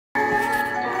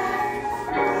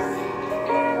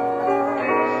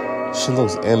She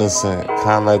looks innocent,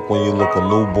 kind of like when you look a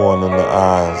newborn in the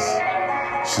eyes.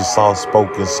 She's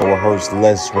soft-spoken, so it hurts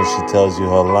less when she tells you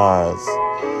her lies.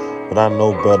 But I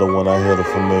know better when I hear the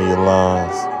familiar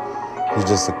lines. He's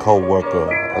just a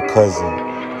co-worker, a cousin,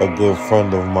 a good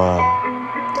friend of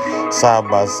mine. Side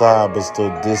by side, but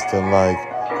still distant, like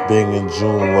being in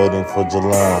June waiting for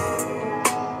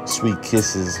July. Sweet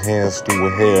kisses, hands through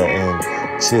her hair,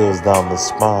 and chills down the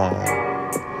spine.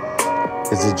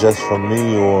 Is it just for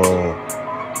me, or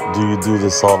do you do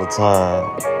this all the time?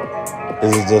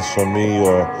 Is it just for me,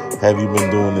 or have you been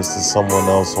doing this to someone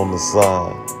else on the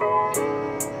side?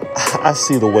 I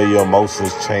see the way your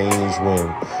emotions change when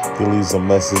he leaves a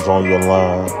message on your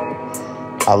line.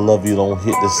 I love you don't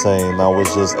hit the same. Now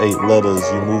it's just 8 letters.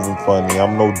 You moving funny.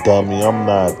 I'm no dummy. I'm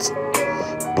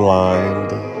not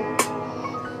blind.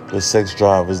 The sex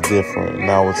drive is different.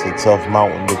 Now it's a tough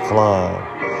mountain to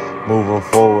climb. Moving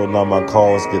forward, now my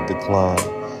calls get declined.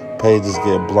 Pages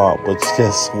get blocked, but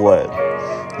guess what?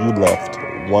 You left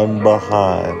one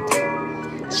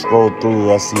behind. Scroll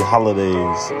through, I see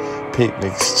holidays,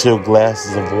 picnics, chill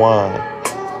glasses of wine.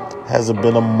 Hasn't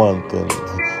been a month and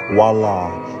voila,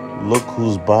 look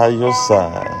who's by your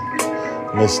side.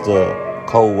 Mr.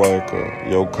 Co-worker,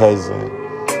 your cousin,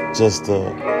 just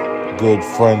a good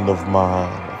friend of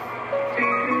mine.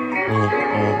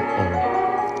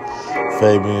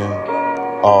 Fabian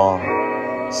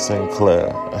R.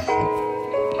 Sinclair.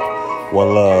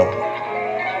 One love.